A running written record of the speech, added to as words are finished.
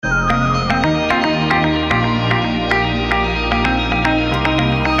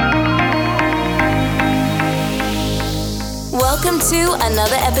to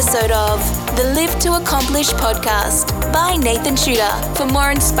another episode of the Live to Accomplish podcast by Nathan Shooter. For more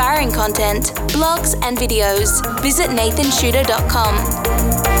inspiring content, blogs and videos, visit nathanshooter.com.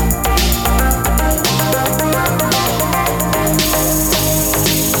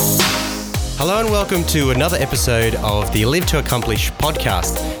 Hello and welcome to another episode of the Live to Accomplish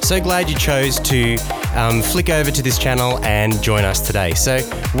podcast. So glad you chose to flick over to this channel and join us today. So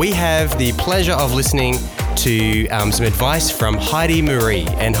we have the pleasure of listening to some advice from Heidi Maree.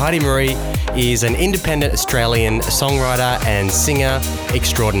 And Heidi Maree is an independent Australian songwriter and singer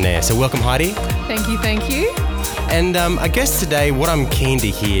extraordinaire. So welcome, Heidi. Thank you. And I guess today what I'm keen to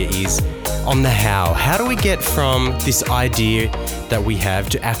hear is on the how. How do we get from this idea that we have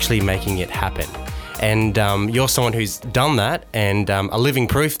to actually making it happen? And you're someone who's done that and a living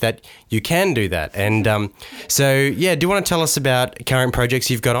proof that you can do that. And do you want to tell us about current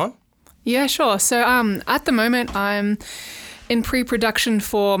projects you've got on? Yeah, sure. So at the moment, I'm in pre-production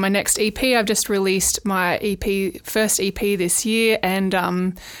for my next EP. I've just released my first EP this year, and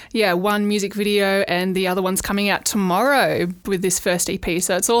one music video, and the other one's coming out tomorrow with this first EP.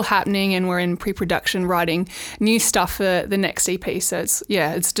 So it's all happening, and we're in pre-production writing new stuff for the next EP. So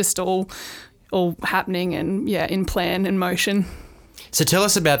it's just all happening and in plan and motion. So tell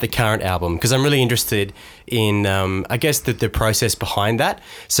us about the current album, because I'm really interested in, the process behind that.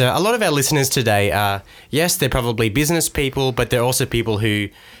 So a lot of our listeners today are, yes, they're probably business people, but they're also people who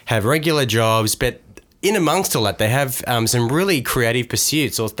have regular jobs, but in amongst all that, they have some really creative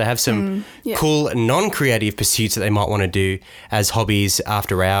pursuits, or they have some cool non-creative pursuits that they might want to do as hobbies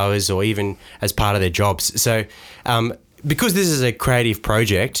after hours or even as part of their jobs. So because this is a creative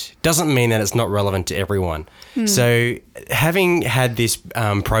project doesn't mean that it's not relevant to everyone. So having had this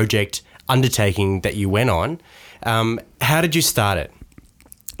project undertaking that you went on, how did you start it?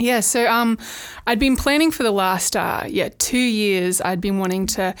 Yeah, so I'd been planning for the last 2 years. I'd been wanting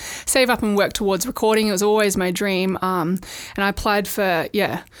to save up and work towards recording. It was always my dream. And I applied for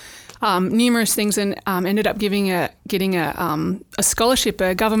numerous things and ended up getting a scholarship,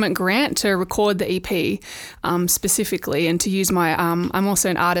 a government grant to record the EP specifically, and to use my I'm also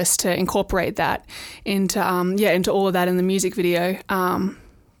an artist, to incorporate that into all of that in the music video.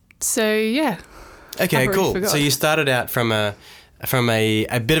 Okay, cool. So you started out from a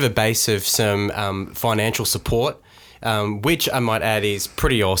bit of a base of some financial support, which I might add is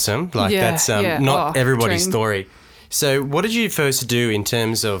pretty awesome. That's not everybody's story. So what did you first do in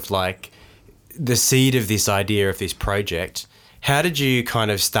terms of like the seed of this idea of this project? How did you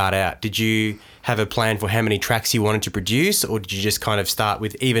kind of start out? Did you have a plan for how many tracks you wanted to produce, or did you just kind of start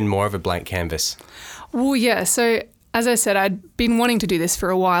with even more of a blank canvas? Well, yeah. So as I said, I'd been wanting to do this for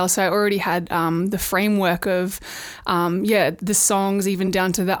a while, so I already had the framework of, the songs, even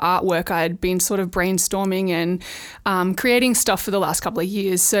down to the artwork. I had been sort of brainstorming and creating stuff for the last couple of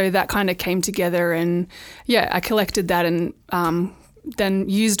years, so that kind of came together, and I collected that and then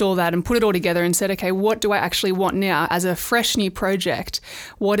used all that and put it all together and said, okay, what do I actually want now as a fresh new project?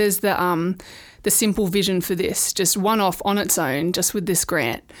 What is the simple vision for this? Just one off on its own, just with this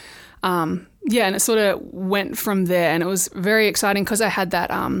grant. And it sort of went from there, and it was very exciting because I had that,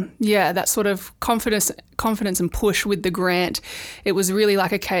 that sort of confidence and push with the grant. It was really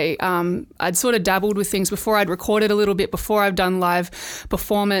like, okay, I'd sort of dabbled with things before. I'd recorded a little bit before. I've done live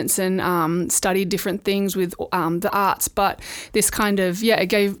performance and studied different things with the arts, but this kind of, it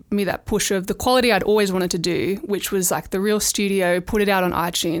gave me that push of the quality I'd always wanted to do, which was like the real studio, put it out on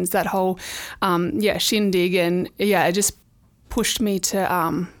iTunes, that whole, shindig, and it just pushed me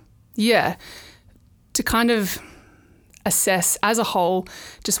to kind of assess as a whole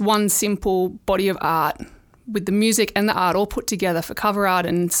just one simple body of art with the music and the art all put together for cover art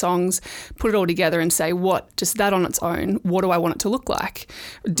and songs, put it all together and say, just that on its own, what do I want it to look like?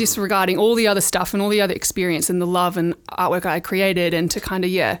 Disregarding all the other stuff and all the other experience and the love and artwork I created, and to kind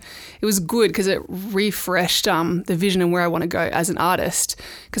of, it was good because it refreshed the vision and where I want to go as an artist,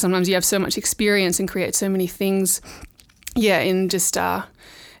 because sometimes you have so much experience and create so many things, in just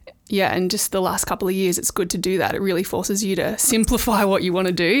the last couple of years, it's good to do that. It really forces you to simplify what you want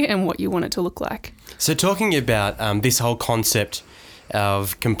to do and what you want it to look like. So talking about this whole concept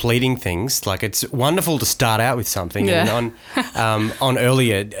of completing things, like it's wonderful to start out with something. And on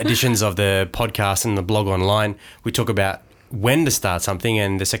earlier editions of the podcast and the blog online, we talk about when to start something,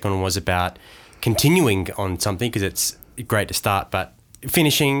 and the second one was about continuing on something, because it's great to start, but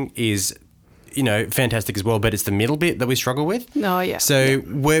finishing is fantastic as well, but it's the middle bit that we struggle with. Oh, yeah. So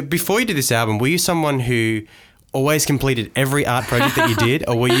before you did this album, were you someone who always completed every art project that you did,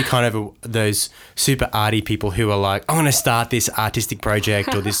 or were you kind of those super arty people who are like, I'm going to start this artistic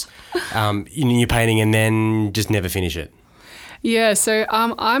project or this new painting and then just never finish it? Yeah, so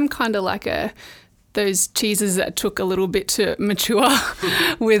I'm kind of like those cheeses that took a little bit to mature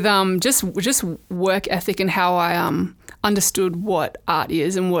with just work ethic and how I understood what art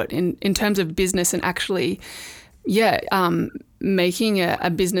is and what in terms of business and actually making a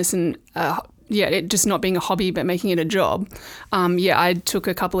business and it just not being a hobby but making it a job. I took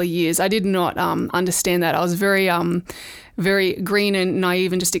a couple of years. I did not understand that. I was very very green and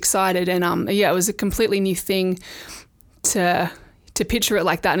naive and just excited, and it was a completely new thing to picture it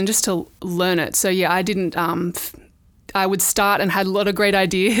like that and just to learn it. So I didn't I would start and had a lot of great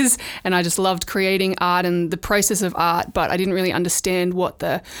ideas, and I just loved creating art and the process of art, but I didn't really understand what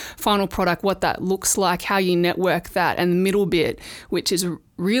the final product, what that looks like, how you network that, and the middle bit, which is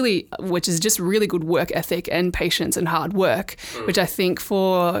just really good work ethic and patience and hard work, which I think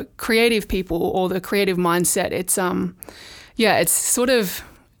for creative people or the creative mindset, it's sort of,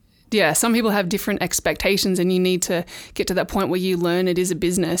 some people have different expectations, and you need to get to that point where you learn it is a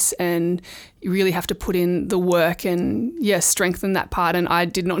business and you really have to put in the work and strengthen that part. And I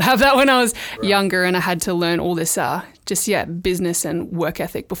did not have that when I was younger, and I had to learn all this business and work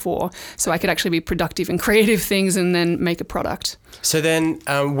ethic before, so I could actually be productive in creative things and then make a product. So then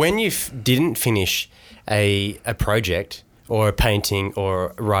when you didn't finish a project or a painting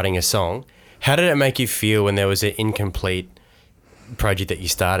or writing a song, how did it make you feel when there was an incomplete project that you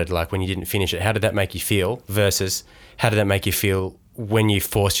started, like when you didn't finish it? How did that make you feel versus how did that make you feel when you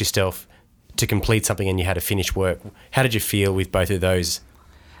forced yourself to complete something and you had to finish work? How did you feel with both of those?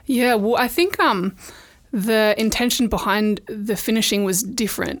 Yeah, well, I think the intention behind the finishing was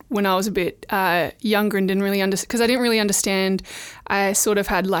different when I was a bit younger and didn't really understand, because I didn't really understand. I sort of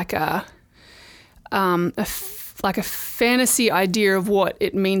had like a fantasy idea of what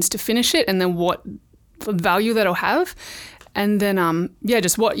it means to finish it and then what value that'll have. And then,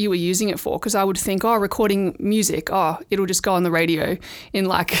 just what you were using it for. Because I would think, recording music, it'll just go on the radio in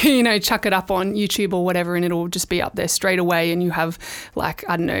chuck it up on YouTube or whatever, and it'll just be up there straight away. And you have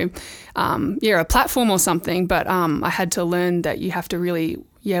a platform or something. But I had to learn that you have to really,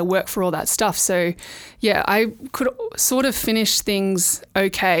 work for all that stuff. So, I could sort of finish things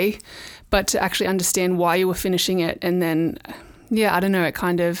okay, but to actually understand why you were finishing it. And then, I don't know, it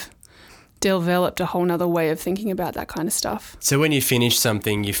kind of developed a whole nother way of thinking about that kind of stuff. So when you finished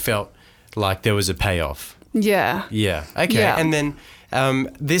something, you felt like there was a payoff. Yeah. Yeah. Okay. Yeah. And then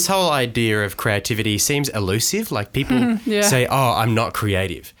this whole idea of creativity seems elusive. Like people say, I'm not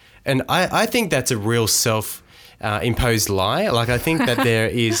creative. And I think that's a real self-imposed lie. Like I think that there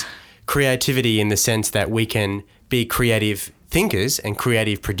is creativity in the sense that we can be creative thinkers and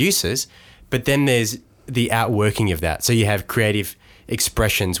creative producers, but then there's the outworking of that. So you have creative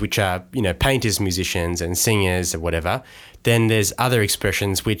expressions, which are, painters, musicians and singers or whatever. Then there's other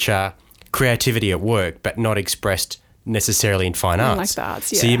expressions which are creativity at work, but not expressed necessarily in fine arts. Like the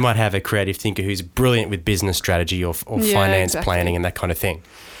arts, So you might have a creative thinker who's brilliant with business strategy or finance planning and that kind of thing.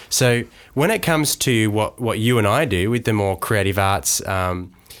 So when it comes to what you and I do with the more creative arts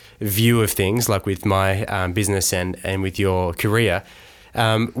view of things, like with my business and with your career,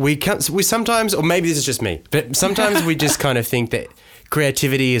 we sometimes, or maybe this is just me, but sometimes we just kind of think that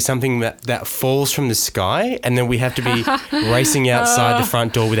creativity is something that falls from the sky, and then we have to be racing outside the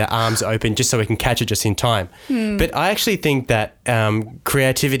front door with our arms open just so we can catch it just in time. But I actually think that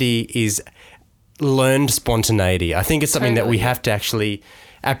creativity is learned spontaneity. I think it's something that we have to actually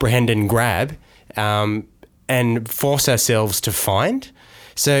apprehend and grab and force ourselves to find.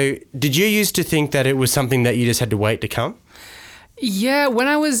 So did you used to think that it was something that you just had to wait to come? Yeah, when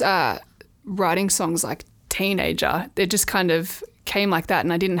I was writing songs like teenager, it just kind of came like that,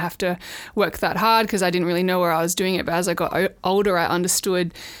 and I didn't have to work that hard because I didn't really know where I was doing it. But as I got older, I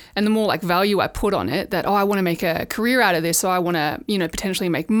understood, and the more like value I put on it, that I want to make a career out of this, or I want to potentially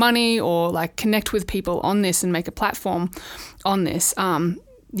make money or like connect with people on this and make a platform on this. I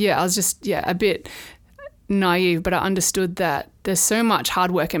was just a bit naive, but I understood that there's so much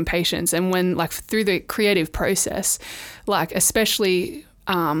hard work and patience, and when like through the creative process, like especially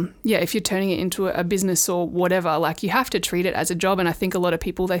if you're turning it into a business or whatever, like you have to treat it as a job. And I think a lot of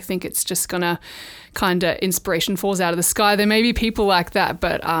people, they think it's just gonna kind of inspiration falls out of the sky. There may be people like that,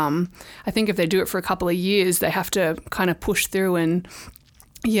 but I think if they do it for a couple of years, they have to kind of push through. And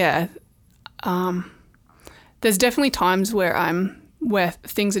there's definitely times where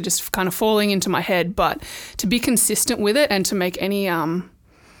things are just kind of falling into my head, but to be consistent with it and to make any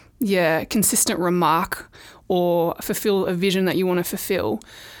consistent remark or fulfill a vision that you want to fulfill,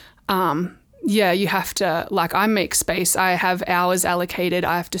 you have to, like, I make space. I have hours allocated.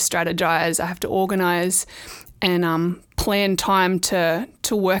 I have to strategize. I have to organize and plan time to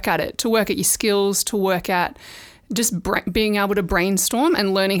work at it, to work at your skills, to work at just being able to brainstorm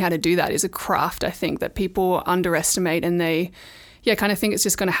and learning how to do that is a craft, I think, that people underestimate, and they kind of think it's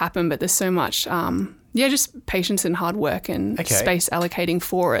just going to happen, but there's so much just patience and hard work and space allocating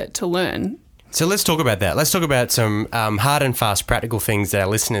for it to learn. So let's talk about that. Let's talk about some hard and fast practical things that our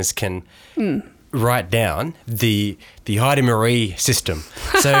listeners can write down. The Heidi Maree system.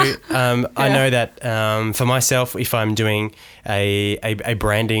 So I know that for myself, if I'm doing a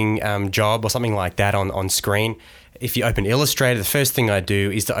branding job or something like that on screen, if you open Illustrator, the first thing I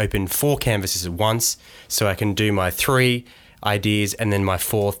do is to open 4 canvases at once, so I can do my 3 ideas, and then my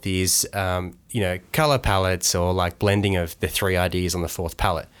 4th is color palettes, or like blending of the 3 ideas on the 4th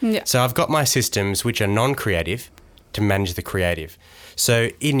palette. Yeah. So I've got my systems which are non-creative to manage the creative. So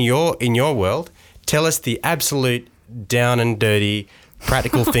in your world, tell us the absolute down and dirty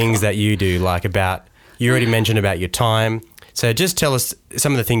practical things that you do, you already mentioned about your time. So just tell us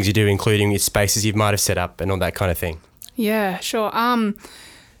some of the things you do, including your spaces you might have set up and all that kind of thing. Yeah, sure. For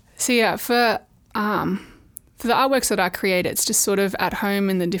the artworks that I create, it's just sort of at home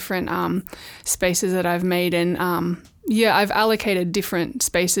in the different spaces that I've made, and I've allocated different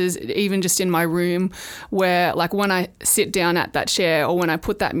spaces, even just in my room, where like when I sit down at that chair or when I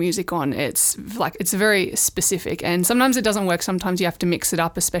put that music on, it's very specific, and sometimes it doesn't work. Sometimes you have to mix it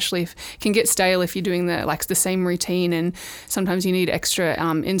up, especially if it can get stale if you're doing the same routine, and sometimes you need extra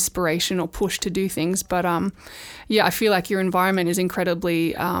inspiration or push to do things. But I feel like your environment is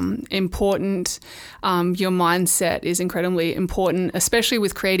incredibly important. Your mindset is incredibly important, especially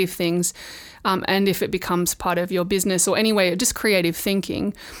with creative things. And if it becomes part of your business or anyway, just creative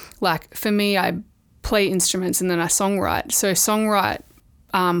thinking. Like for me, I play instruments and then I songwrite. So songwrite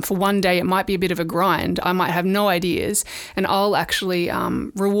for one day, it might be a bit of a grind. I might have no ideas, and I'll actually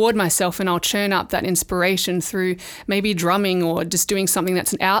reward myself, and I'll churn up that inspiration through maybe drumming or just doing something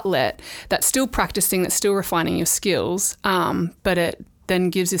that's an outlet, that's still practicing, that's still refining your skills, but it then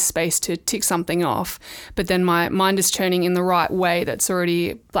gives us space to tick something off. But then my mind is churning in the right way, that's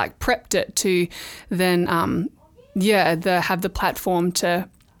already like prepped it to then have the platform to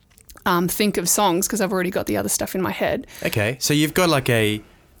think of songs, because I've already got the other stuff in my head. Okay, so you've got like a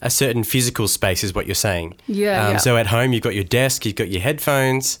certain physical space is what you're saying. Yeah. So at home you've got your desk, you've got your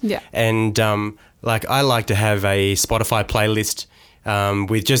headphones. Yeah. And I like to have a Spotify playlist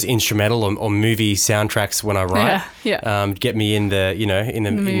with just instrumental or movie soundtracks when I write. Yeah. Get me in the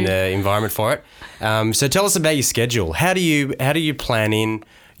in the environment for it. So tell us about your schedule. How do you plan in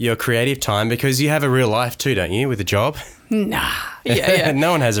your creative time, because you have a real life too, don't you, with a job? Nah. Yeah.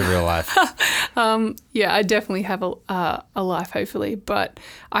 No one has a real life. I definitely have a life, hopefully, but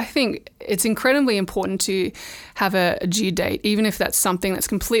I think it's incredibly important to have a due date, even if that's something that's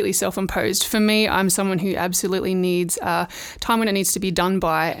completely self-imposed. For me, I'm someone who absolutely needs time when it needs to be done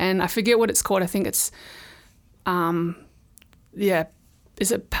by, and I forget what it's called. I think it's,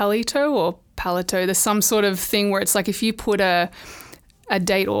 is it Palito or Paleto? There's some sort of thing where it's like if you put a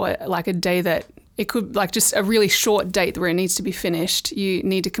date, or like a day that it could like just a really short date where it needs to be finished, you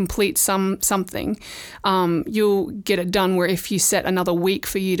need to complete something, you'll get it done. Where if you set another week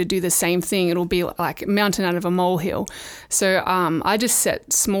for you to do the same thing, it'll be like a mountain out of a molehill. So I just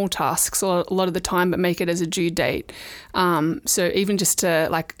set small tasks a lot of the time, but make it as a due date. So even just to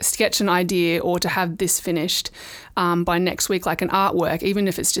like sketch an idea or to have this finished by next week, like an artwork, even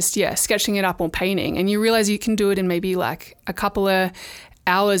if it's just sketching it up or painting, and you realize you can do it in maybe like a couple of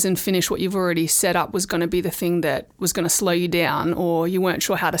hours and finish what you've already set up was going to be the thing that was going to slow you down, or you weren't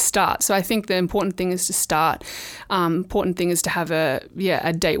sure how to start. So I think the important thing is to start. Important thing is to have a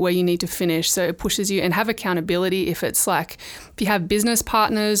date where you need to finish, so it pushes you, and have accountability. If it's like, if you have business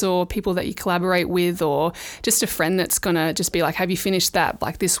partners or people that you collaborate with, or just a friend that's going to just be like, have you finished that?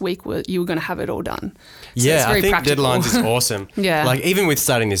 Like this week you were going to have it all done. So yeah, I think practical. deadlines is awesome. Yeah. Like even with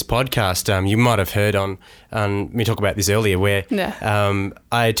starting this podcast, you might have heard on me talk about this earlier, where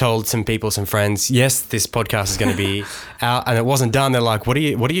I told some friends, yes, this podcast is going to be out, and it wasn't done. They're like, what are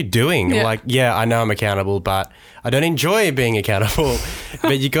you doing? I'm like, yeah, I know I'm accountable, but I don't enjoy being accountable.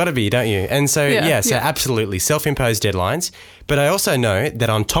 But you got to be, don't you? And so, absolutely, self-imposed deadlines. But I also know that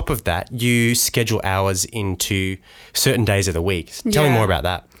on top of that, you schedule hours into certain days of the week. Tell me more about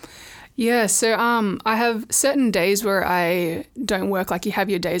that. Yeah, so I have certain days where I don't work, like you have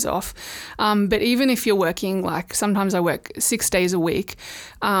your days off. But even if you're working, like sometimes I work 6 days a week,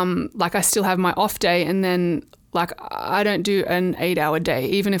 like I still have my off day, and then like I don't do an 8-hour day.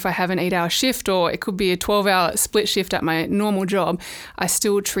 Even if I have an 8-hour shift, or it could be a 12-hour split shift at my normal job, I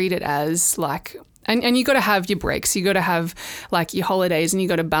still treat it as like... And you got to have your breaks. You got to have like your holidays, and you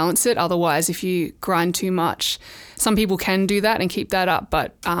got to balance it. Otherwise, if you grind too much, some people can do that and keep that up.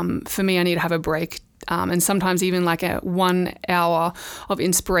 But for me, I need to have a break And sometimes even like a 1 hour of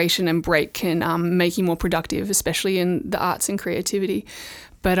inspiration and break can make you more productive, especially in the arts and creativity.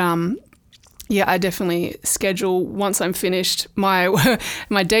 But yeah, I definitely schedule, once I'm finished my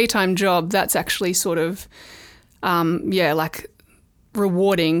my daytime job, that's actually sort of, like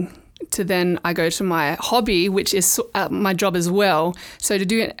rewarding, to then I go to my hobby, which is my job as well. So to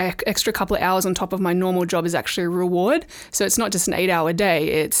do an extra couple of hours on top of my normal job is actually a reward. So it's not just an 8-hour day,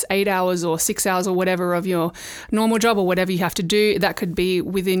 it's 8 hours or 6 hours or whatever of your normal job or whatever you have to do. That could be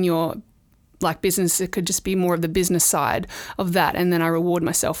within your business. It could just be more of the business side of that. And then I reward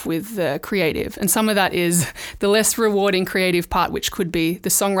myself with the creative. And some of that is the less rewarding creative part, which could be the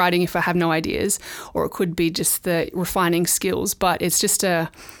songwriting if I have no ideas, or it could be just the refining skills. But it's just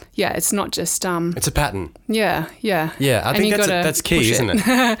it's not just... it's a pattern. Yeah. Yeah, I think that's key, isn't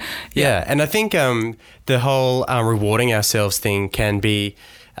it? Yeah, and I think the whole rewarding ourselves thing can be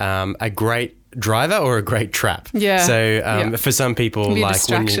a great driver or a great trap. Yeah. So for some people, like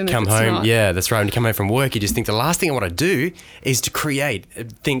when you come home, not. yeah, that's right. When you come home from work, you just think the last thing I want to do is to create,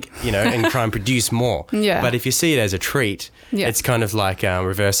 think, and try and produce more. Yeah. But if you see it as a treat, it's kind of like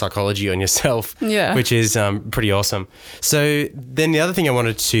reverse psychology on yourself, which is pretty awesome. So then the other thing I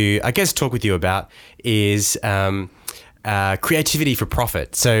wanted to, I guess, talk with you about is creativity for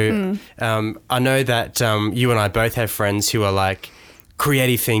profit. So I know that you and I both have friends who are like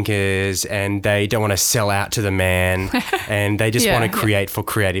creative thinkers, and they don't want to sell out to the man, and they just want to create for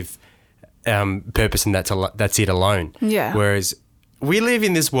creative purpose, and that's it alone. Yeah. Whereas we live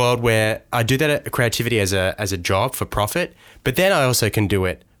in this world where I do that creativity as a job for profit, but then I also can do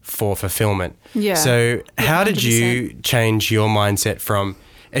it for fulfillment. Yeah. So how did 100%. you change your mindset from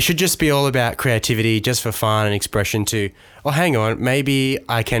it should just be all about creativity, just for fun and expression, to, oh, hang on, maybe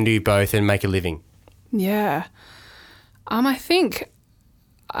I can do both and make a living? Yeah. I think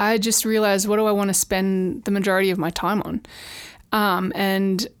I just realized, what do I want to spend the majority of my time on?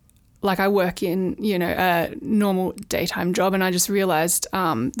 And like I work in, a normal daytime job, and I just realized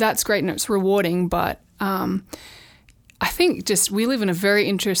that's great and it's rewarding, but I think just we live in a very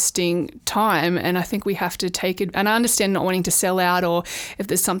interesting time, and I think we have to take it. And I understand not wanting to sell out, or if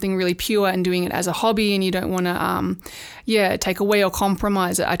there's something really pure and doing it as a hobby and you don't want to, take away or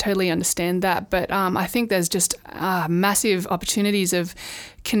compromise it. I totally understand that. But I think there's just massive opportunities of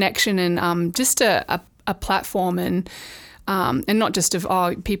connection and just a platform and not just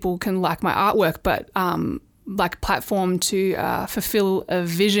of, people can like my artwork, but like platform to fulfill a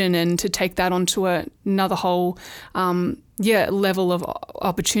vision and to take that onto another whole level of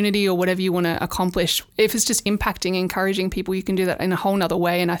opportunity or whatever you want to accomplish. If it's just impacting, encouraging people, you can do that in a whole nother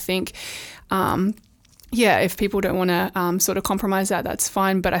way. And I think if people don't want to sort of compromise that, that's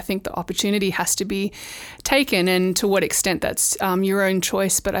fine. But I think the opportunity has to be taken, and to what extent that's your own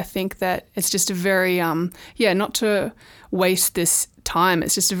choice. But I think that it's just a very, not to waste this time.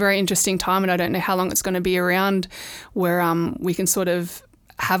 It's just a very interesting time, and I don't know how long it's going to be around, where we can sort of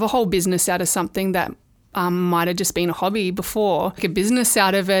have a whole business out of something that might have just been a hobby before, make a business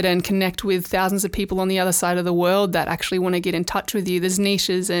out of it and connect with thousands of people on the other side of the world that actually want to get in touch with you. There's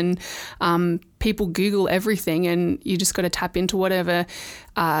niches, and people Google everything, and you just got to tap into whatever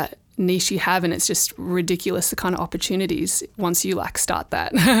niche you have, and it's just ridiculous the kind of opportunities once you start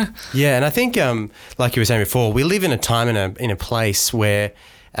that. Yeah, and I think like you were saying before, we live in a time in a place where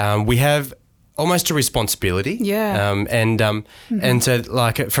we have almost a responsibility. Yeah. And so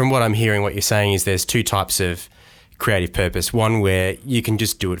from what I'm hearing, what you're saying is there's two types of creative purpose. One where you can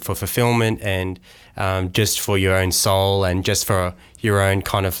just do it for fulfillment and just for your own soul and just for your own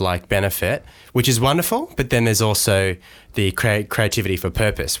kind of benefit, which is wonderful. But then there's also the creativity for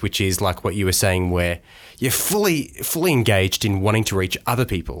purpose, which is like what you were saying, where you're fully engaged in wanting to reach other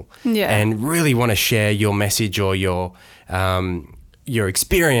people and really want to share your message or your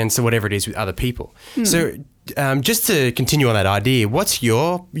experience or whatever it is with other people. So just to continue on that idea, what's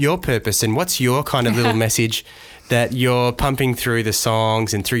your purpose and what's your kind of little message that you're pumping through the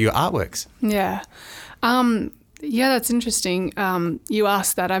songs and through your artworks? Yeah. That's interesting. You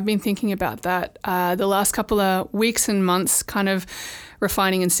asked that. I've been thinking about that the last couple of weeks and months, kind of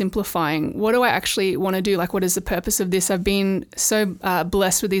refining and simplifying. What do I actually want to do? What is the purpose of this? I've been so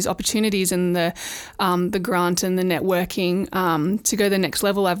blessed with these opportunities and the grant and the networking to go the next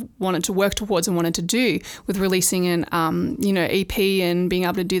level I've wanted to work towards and wanted to do with releasing an EP and being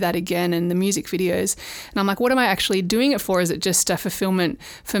able to do that again, and the music videos. And I'm like, what am I actually doing it for? Is it just a fulfillment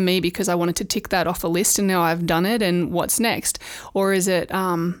for me because I wanted to tick that off a list and now I've done it, and what's next? Or is it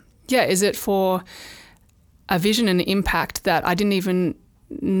is it for a vision and impact that I didn't even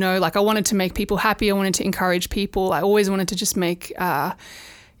know? I wanted to make people happy. I wanted to encourage people. I always wanted to just make,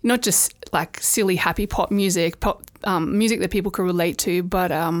 not just like silly happy pop music, music that people could relate to,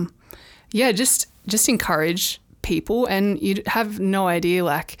 but just encourage people. And you have no idea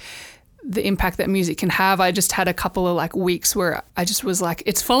like the impact that music can have. I just had a couple of like weeks where I just was like,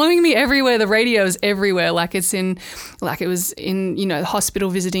 it's following me everywhere. The radio is everywhere. Like it was in, the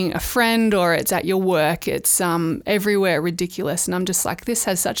hospital visiting a friend, or it's at your work. It's everywhere, ridiculous. And I'm just like, this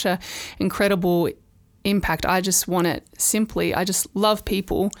has such a incredible impact. I just want it simply. I just love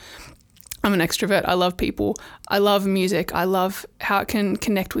people. I'm an extrovert. I love people. I love music. I love how it can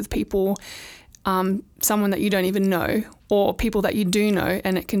connect with people. Someone that you don't even know, or people that you do know,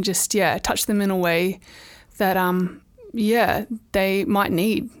 and it can just touch them in a way that they might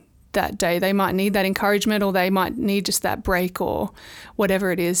need that day. They might need that encouragement, or they might need just that break, or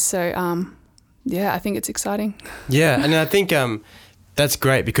whatever it is. So I think it's exciting. Yeah, and I think that's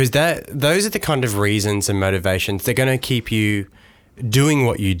great, because those are the kind of reasons and motivations they're going to keep you doing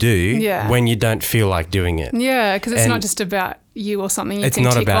what you do when you don't feel like doing it. Yeah, because it's not just about you or something you can tick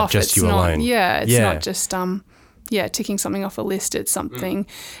off. It's not about just you alone. Yeah, it's not just ticking something off a list. It's something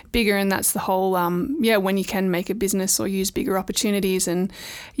bigger, and that's the whole when you can make a business or use bigger opportunities. And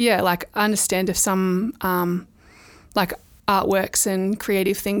like I understand if some like artworks and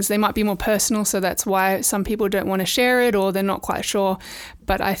creative things, they might be more personal, so that's why some people don't want to share it, or they're not quite sure.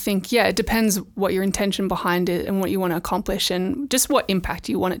 But I think it depends what your intention behind it and what you want to accomplish, and just what impact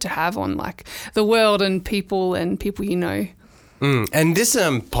you want it to have on like the world and people you know. And this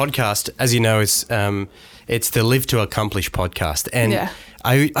podcast, as you know, is it's the Live to Accomplish podcast, and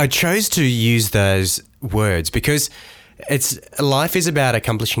I chose to use those words because life is about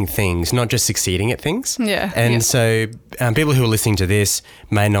accomplishing things, not just succeeding at things. Yeah. And so people who are listening to this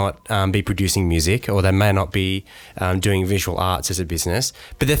may not be producing music, or they may not be doing visual arts as a business.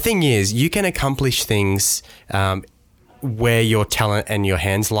 But the thing is, you can accomplish things where your talent and your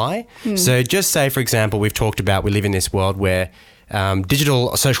hands lie. So just say, for example, we've talked about we live in this world where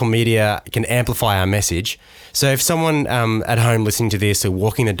digital social media can amplify our message. So if someone at home listening to this, or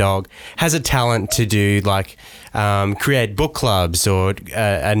walking the dog, has a talent to do like create book clubs, or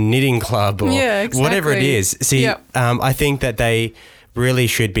a knitting club, or whatever it is. See, I think that they really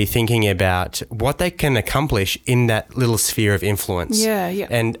should be thinking about what they can accomplish in that little sphere of influence.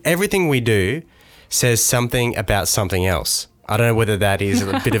 And everything we do says something about something else. I don't know whether that is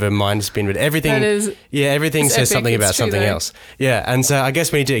a bit of a mind spin, but everything says epic. something about something else. Yeah, and so I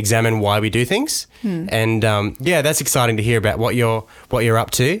guess we need to examine why we do things. And that's exciting to hear about what you're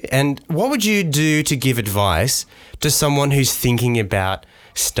up to. And what would you do to give advice to someone who's thinking about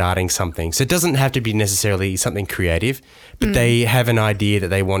starting something? So it doesn't have to be necessarily something creative, but they have an idea that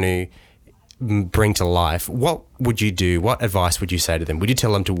they want to bring to life. What would you do? What advice would you say to them? Would you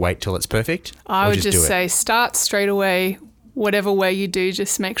tell them to wait till it's perfect? I would just say start straight away. Whatever way you do,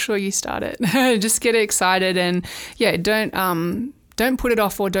 just make sure you start it. Just get excited, and don't put it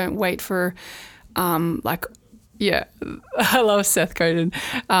off, or don't wait for I love Seth Godin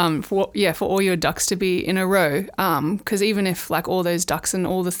for all your ducks to be in a row, because even if like all those ducks and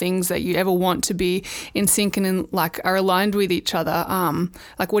all the things that you ever want to be in sync and are aligned with each other,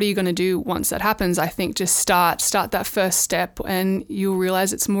 like what are you going to do once that happens? I think just start that first step, and you'll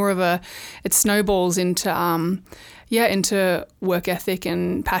realize it's more of it snowballs into into work ethic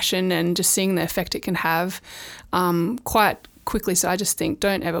and passion, and just seeing the effect it can have quite quickly. So I just think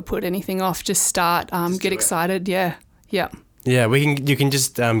don't ever put anything off. Just start, get excited. Yeah. You can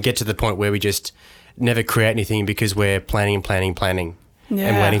just get to the point where we just never create anything because we're planning and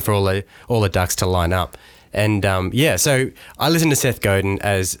waiting for all the ducks to line up. And so I listen to Seth Godin,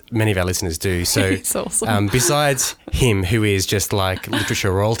 as many of our listeners do. So it's awesome. Besides him, who is just like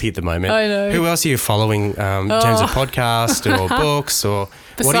literature royalty at the moment, I know. Who else are you following in terms of podcasts or books, or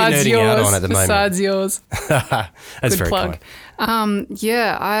what are you nerding out on at the moment? Besides yours. That's Good very plug. kind.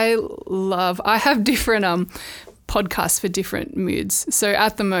 I have different podcasts for different moods. So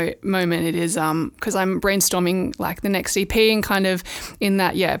at the moment it is because I'm brainstorming like the next EP, and kind of in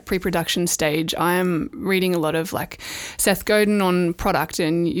that pre-production stage. I'm reading a lot of like Seth Godin on product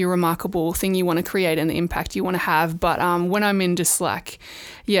and your remarkable thing you want to create and the impact you want to have. But when I'm in just like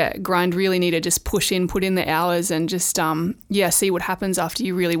grind, really need to just push in, put in the hours, and just see what happens after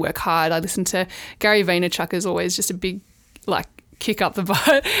you really work hard. I listen to Gary Vaynerchuk, is always just a big like kick up the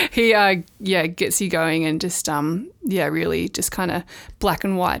butt. He gets you going, and just really just kind of black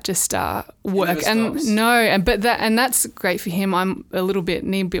and white, just work. And that's great for him. I'm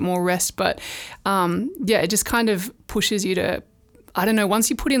need a bit more rest, but it just kind of pushes you to, I don't know, once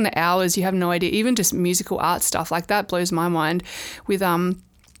you put in the hours, you have no idea. Even just musical art stuff like that blows my mind with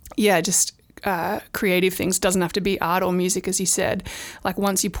just creative things. Doesn't have to be art or music, as you said. Like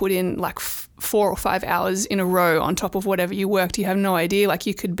once you put in like 4 or 5 hours in a row on top of whatever you worked, you have no idea. Like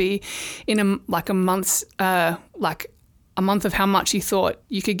you could be in a month's a month of how much you thought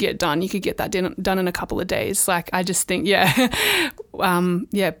you could get done. You could get that done in a couple of days. Like I just think,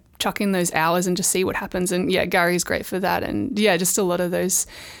 chuck in those hours and just see what happens. And Gary's great for that. And just a lot of those,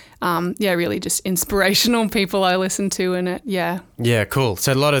 really just inspirational people I listen to in it. Yeah. Yeah, cool.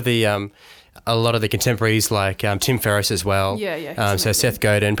 So a lot of the contemporaries like Tim Ferriss as well. Yeah. So Seth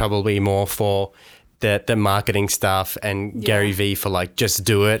Godin probably more for the marketing stuff, and Gary Vee for like just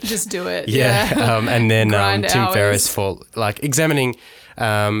do it. Just do it. Yeah. And then Tim hours. Ferriss for like examining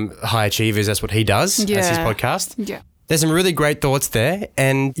high achievers. That's what he does. That's his podcast. Yeah. There's some really great thoughts there.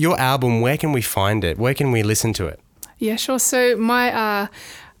 And your album, where can we find it? Where can we listen to it? Yeah, sure. So my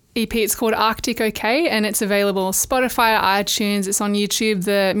EP, it's called Arctic OK, and it's available Spotify, iTunes. It's on YouTube.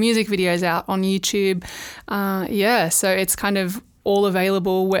 The music video is out on YouTube. So it's kind of all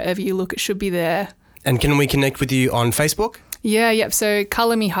available wherever you look. It should be there. And can we connect with you on Facebook? Yep. So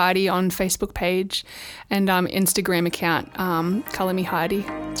Colour Me Heidi on Facebook page and Instagram account, Colour Me Heidi.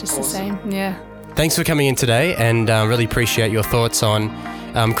 Just the same. Yeah. Thanks for coming in today, and really appreciate your thoughts on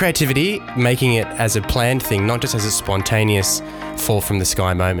creativity, making it as a planned thing, not just as a spontaneous fall from the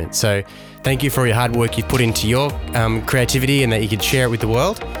sky moment. So thank you for your hard work you've put into your creativity, and that you could share it with the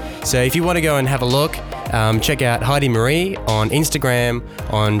world. So if you want to go and have a look, check out Heidi Maree on Instagram,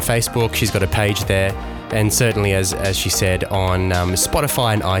 on Facebook. She's got a page there. And certainly, as she said, on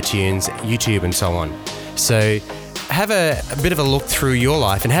Spotify and iTunes, YouTube and so on. So have a bit of a look through your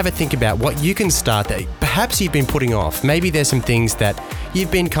life and have a think about what you can start that perhaps you've been putting off. Maybe there's some things that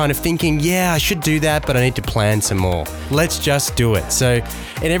you've been kind of thinking, I should do that, but I need to plan some more. Let's just do it. So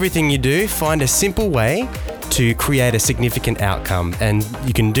in everything you do, find a simple way to create a significant outcome, and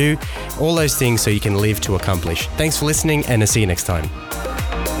you can do all those things so you can live to accomplish. Thanks for listening, and I'll see you next time.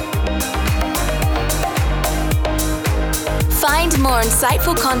 Find more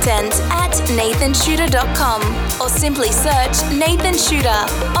insightful content at nathanshooter.com or simply search Nathan Shooter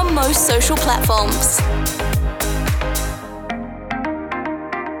on most social platforms.